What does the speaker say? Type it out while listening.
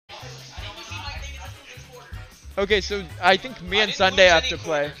Okay, so I think me and Sunday have to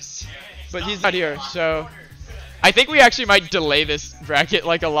play, but he's not here, so I think we actually might delay this bracket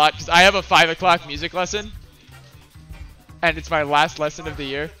like a lot because I have a 5 o'clock music lesson, and it's my last lesson of the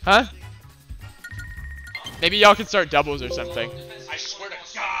year. Huh? Maybe y'all can start doubles or something. I swear to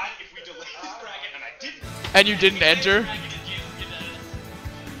God, if we delay this bracket and I didn't. And you didn't enter?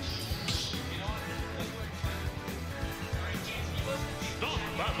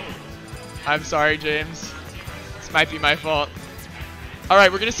 I'm sorry, James. This might be my fault. All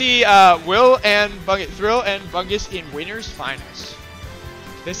right, we're gonna see Will and Thrill and Bungus in winners finals.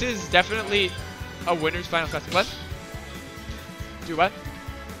 This is definitely a winners final class. What? Do what?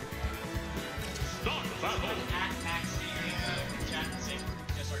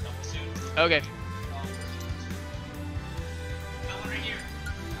 Okay.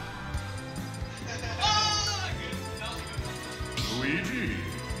 Luigi.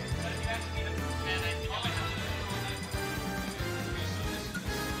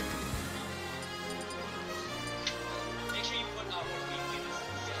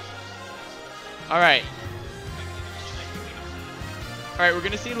 All right. All right, we're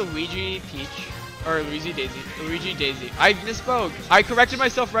gonna see Luigi Peach, or Luigi Daisy. Luigi Daisy. I misspoke. I corrected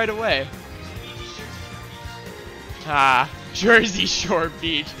myself right away. Ah, Jersey Shore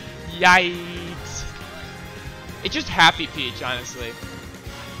Peach. Yikes. It's just Happy Peach, honestly.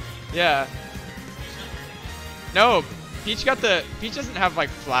 Yeah. No, Peach got the. Peach doesn't have like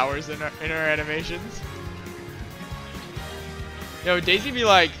flowers in her animations. Yo, Daisy be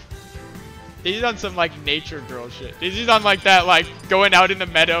like. Daisy's on some like nature girl shit. Daisy's on like that, like going out in the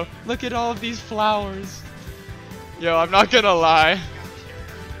meadow. Look at all of these flowers. Yo, I'm not gonna lie.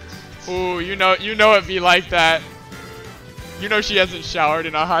 Ooh, you know it be like that. You know she hasn't showered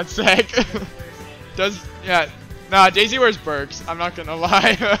in a hot sec. Yeah. Nah, Daisy wears Birks. I'm not gonna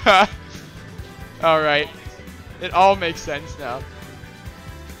lie. Alright. It all makes sense now.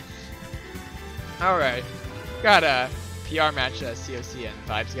 Alright. Got a PR match COC and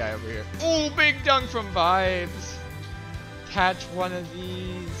Vibes guy over here. Ooh, big dunk from Vibes. Catch one of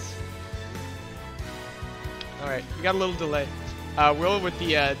these. Alright, we got a little delay. Will with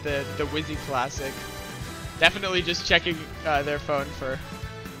the Wizzy Classic. Definitely just checking their phone for...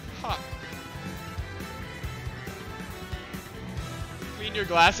 Huh. Clean your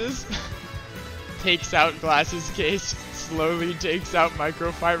glasses. Takes out glasses case. Slowly takes out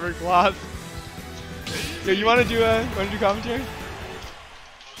microfiber cloth. Yo, you wanna do commentary?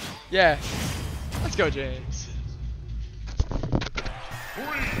 Yeah. Let's go, James.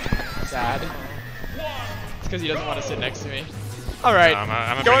 Sad. It's because he doesn't want to sit next to me. Alright.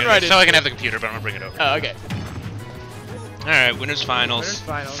 I'm going right in. So I can have the computer, but I'm gonna bring it over. Oh, okay. Alright, winners finals. Winners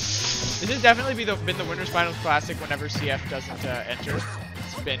finals. This has definitely been the winners finals classic whenever CF doesn't enter.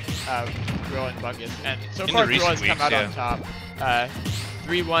 It's been Drill and Bungus, and so far Drill has come out on top.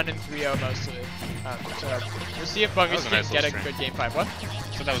 3-1 and 3-0 mostly. So we'll see if Bungus can get a good game 5. What?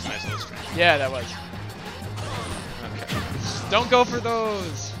 So that was a nice little string. Yeah, that was. Okay. Don't go for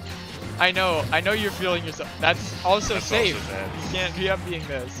those. I know you're feeling yourself. That's also safe. Also you can't be up being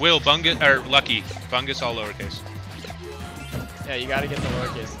this. Will, Bungus, or Lucky, Bungus all lowercase. Yeah, you gotta get the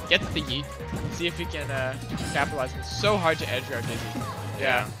lowercase. Get the yeet. See if you can capitalize. It's so hard to edge guard Dizzy.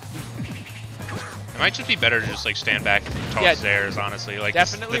 Yeah. It might just be better to just like stand back and toss theirs, honestly. Like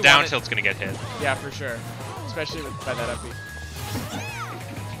definitely the down tilt's gonna get hit. Yeah, for sure. Especially by that upbeat.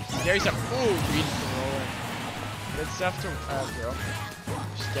 Scary stuff. Ooh, read the roll. Good stuff to Drill.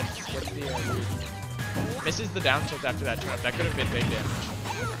 Just gets the lead. Misses the down tilt after that turn up. That could have been big damage.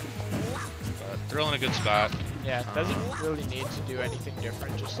 Drill in a good spot. Yeah, doesn't really need to do anything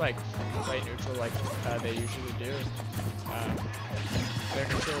different. Just like play neutral like they usually do. Their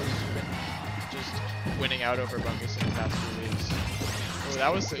neutral has been just winning out over Bungus in the past few weeks. Oh,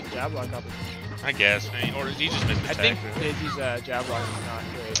 that was a jab lock opportunity. I guess. I mean, or he just missed the tag. I think Daisy's jab lock is not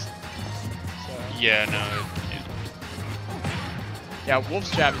great. So. Yeah, no. Yeah,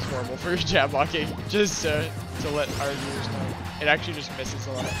 Wolf's jab is horrible for jab blocking. Just to let our viewers know. It actually just misses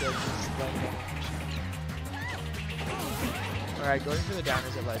a lot of good. Alright, going for the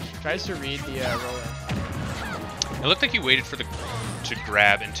downers at ledge. Tries to read the roller. It looked like he waited for to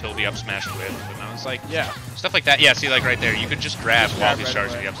grab until the up smash whipped, and I was like, yeah, stuff like that. Yeah, see, like right there, you could just grab while he's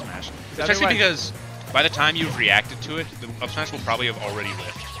charging the up smash. Especially because by the time you've reacted to it, the up smash will probably have already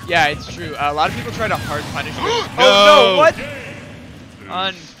whipped. Yeah, it's true. A lot of people try to hard punish. Oh no! What?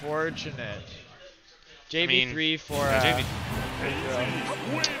 Unfortunate. JV3 for JV.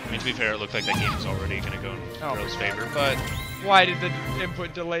 I mean, to be fair, it looked like that game was already gonna go in Drill's favor, but why did the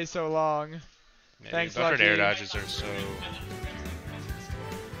input delay so long? Maybe thanks, buffered Lucky. air dodges are so.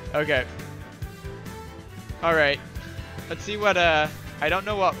 Okay. All right. Let's see what I don't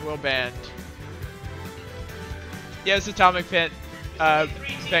know what will ban. Yes, Atomic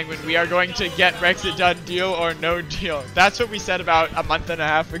Penguin, we are going to get Brexit done, deal or no deal. That's what we said about a month and a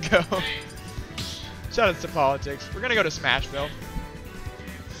half ago. Shout out to politics. We're gonna go to Smashville.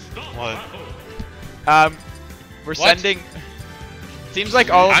 What? We're sending. Seems like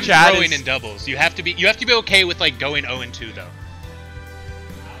all of chat throwing is in doubles. You have to be okay with like going 0-2 though.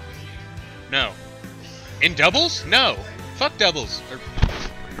 No. In doubles? No. Fuck doubles.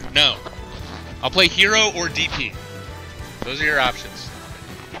 No. I'll play hero or DP. Those are your options.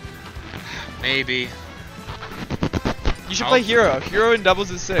 Maybe. You should play hero. Hero in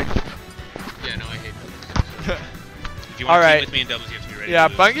doubles is sick. Yeah, no, I hate doubles. If you want to team with me in doubles, you have to be ready. Yeah,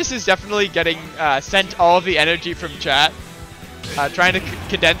 to lose. Bungus is definitely getting sent all of the energy from chat. Trying to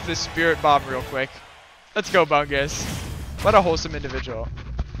condense this spirit bomb real quick. Let's go, Bungus. What a wholesome individual.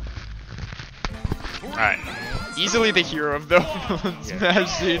 Alright. Easily the hero of the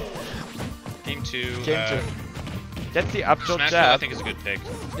Smash scene. Game 2. Game 2. Gets the up tilt Smash jab. I think is a good pick.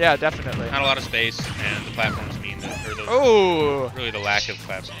 Yeah, definitely. Not a lot of space, and the platforms mean that, or the, Oh! really the lack of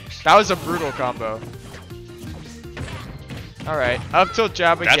platforms. That was a brutal combo. Alright, up tilt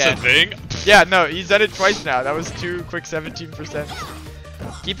jab again. That's a thing? Yeah, no, he's done it twice now. That was 2 quick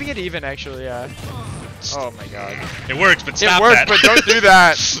 17%. Keeping it even, actually, yeah. Oh my god. It works, but stop It works, that. but don't do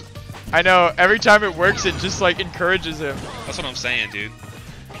that. I know, every time it works, it just, like, encourages him. That's what I'm saying, dude.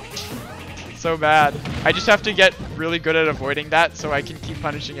 So bad. I just have to get really good at avoiding that so I can keep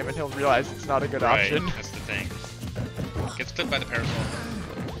punishing him and he'll realize it's not a good option. That's the thing. Gets clipped by the parasol.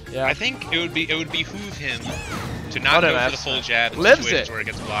 Yeah. I think it would behoove him to not go for the full jab in Lives situations it. where it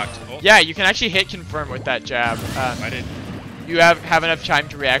gets blocked. Oh. Yeah, you can actually hit confirm with that jab. I did. You have enough time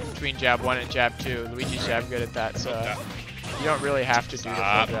to react between jab 1 and jab 2. Luigi's jab good at that, so you don't really have to do the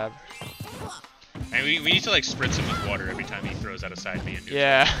full jab. And we need to like spritz him with water every time he throws out a side B.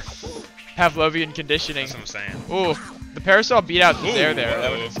 Yeah. Pavlovian conditioning. That's what I'm saying. Ooh, the parasol beat out the there.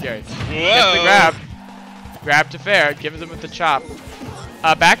 That would have been scary. Whoa. Gets the grab. Grab to fair. Gives him with the chop.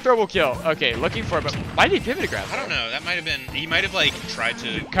 Back throw will kill. Okay, looking for it, but why did he pivot to grab? I don't know. That might have been. He might have like tried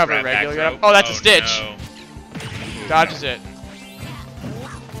to cover grab regular back grab. throw. Oh, that's a stitch. No. Dodges it.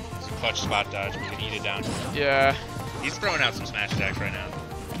 It's a clutch spot dodge. We can eat it down. Yeah. He's throwing out some smash attacks right now.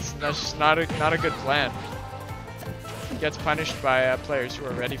 That's just not a good plan. Gets punished by players who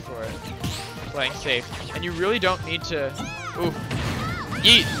are ready for it. Playing safe. And you really don't need to... Ooh.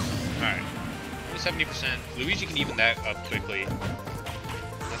 Yeet! Alright. 70%. Luigi can even that up quickly.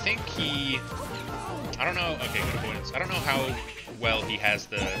 I think he... I don't know... Okay, good avoidance. I don't know how well he has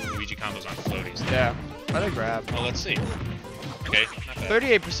the Luigi combos on floaties. Yeah. What a grab. Well, let's see. Okay, not bad.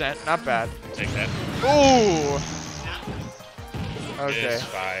 38%. Not bad. Take that. Ooh! Okay.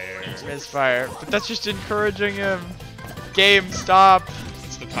 Misfire. Misfire. But that's just encouraging him. Game, stop.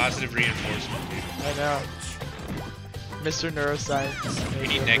 It's the positive reinforcement, dude. I know. Mr. Neuroscience. We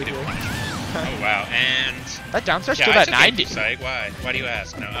need negative punishment. Oh, wow. And... That down smash yeah, still at 90. Psych. Why? Why do you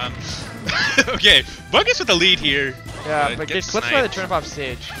ask? No, okay, Bungus with the lead here. Yeah, but gets clipped by the turnip off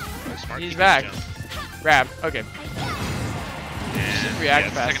stage. Smart. He's back. Grab. Okay. And react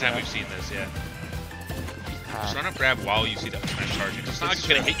yeah, fast second time enough. we've seen this, yeah. Just run up grab while you see the smash charging. It's not like it's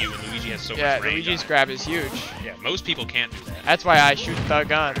going to hit you when Luigi has so much range. Yeah, Luigi's grab is huge. Yeah, most people can't do that. That's why I shoot the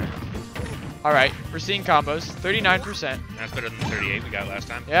gun. Alright, we're seeing combos. 39%. That's better than the 38 we got last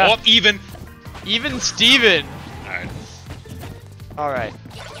time. Yeah. Oh, even! Even Steven! Alright. Alright.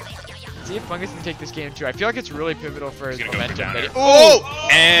 See if Bungus can take this game too. I feel like it's really pivotal for his momentum. Oh!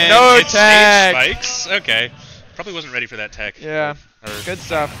 And no it's tag! spikes. Okay. Probably wasn't ready for that tech. Yeah. Good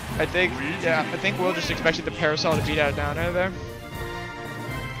stuff. I think Will just expected the parasol to beat out downer there.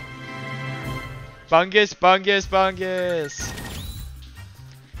 Bungus, Bungus, Bungus!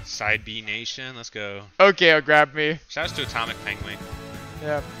 Side B Nation, let's go. Okay, oh, grab me. Shouts to Atomic Penguin.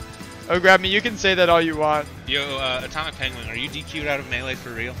 Yeah. Oh, grab me. You can say that all you want. Yo, Atomic Penguin, are you DQ'd out of Melee for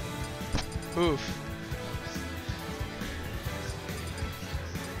real? Oof.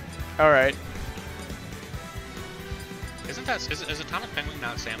 Alright. Is Atomic Penguin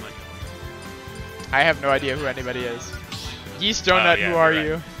not Samlin? I have no idea who anybody is. Geese Donut, yeah, who are right.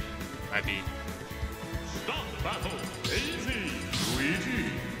 you? Might be.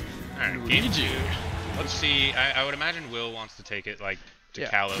 Alright, Luigi. Let's see. I would imagine Will wants to take it like to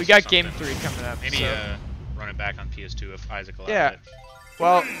Kalos. We got or game something. 3 coming up. Maybe so. run it back on PS2 if Isaac allowed Yeah. it.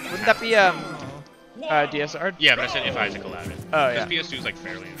 Well, wouldn't that be DSR? Yeah, but I said if Isaac allowed it. Oh yeah. Because PS2 is like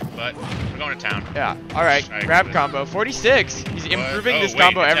fairly new, but we're going to town. Yeah. All right. I Grab agree. combo. 46. He's improving this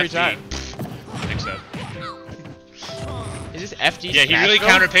combo every time. I think so. Is this FD? Yeah, he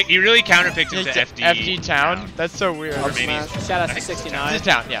really counterpicked it to FD Town? That's so weird. Or maybe Shout out to 69. This is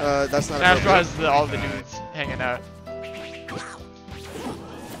Town, yeah. That's not Nashville appropriate. has all the dudes hanging out.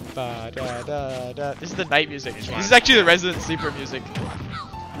 This is the night music. This is actually the Resident Sleeper music.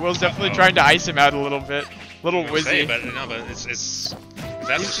 Will's definitely trying to ice him out a little bit. Little wizzy. But no, but it's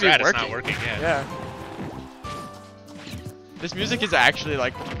that's the strat. It's not working. Yeah. This music is actually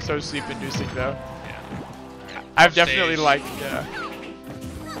like so sleep-inducing though. Yeah. I've definitely like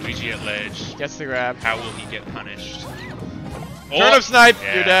Luigi at ledge. gets the grab. How will he get punished? Turnip snipe,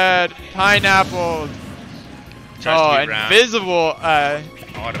 yeah. you're dead. Pineapple. Tries to be invisible.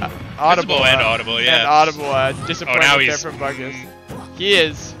 Audible. Visible and audible, yeah. And audible. Disappointment now there he's- from Bungus. He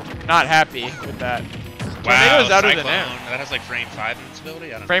is not happy with that. Wow, Tornado's out of the Cyclone. net. That has like frame 5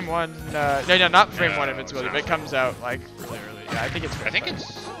 invincibility? I don't Frame 1, no, not frame 1 No, invincibility, it's but it not. comes out like really early. Yeah, I think it's know. frame I think 5.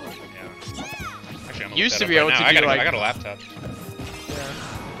 it's... Yeah. Actually, I'm Used to up be right able now. to I do, got like- I got a laptop. Yeah.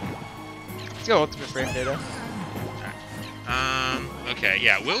 Let's go ultimate frame data. Okay,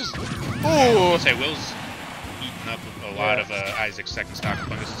 yeah, Will's... Ooh! I'll say Will's eaten up a lot of Isaac's second stock,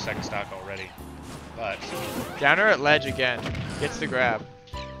 Bungus' second stock already. But... Downer at ledge again. Gets the grab.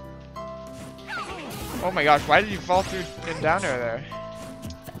 Oh my gosh, why did you fall through in downer there?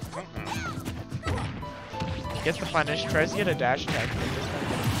 I don't know. Gets the punish, tries to get a dash attack.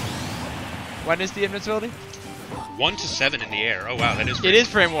 When is the invincibility? 1 to 7 in the air. Oh wow, that is... It is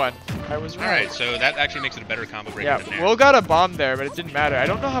frame 1. I was right. Alright, so that actually makes it a better combo breaker Yeah, than air. Will got a bomb there, but it didn't matter. I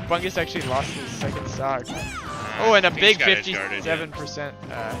don't know how Bungus actually lost his second stock. Oh, and a I think big he's got it 57%.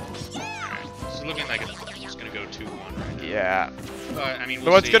 Alright, it's looking like it's gonna go 2-1 right now. Yeah. But, I mean,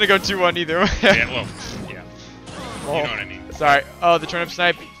 But what's gonna go 2-1 either way? Yeah, well, yeah. Oh, You know what I mean. Sorry. Oh, the turnip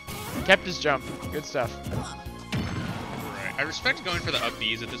snipe kept his jump. Good stuff. Right. I respect going for the up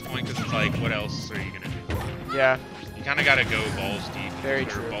Bs at this point, because it's like, what else are you gonna do? Yeah. You kind of gotta go balls deep. Very or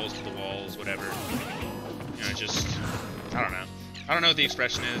true. balls to the walls, whatever. You know, just... I don't know. I don't know what the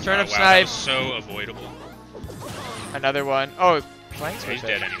expression is. Turnip wow, that snipe. was so avoidable. Another one. Oh, flanks He's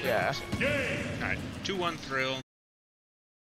with dead it. anyway. Yeah. Alright, 2-1 thrill.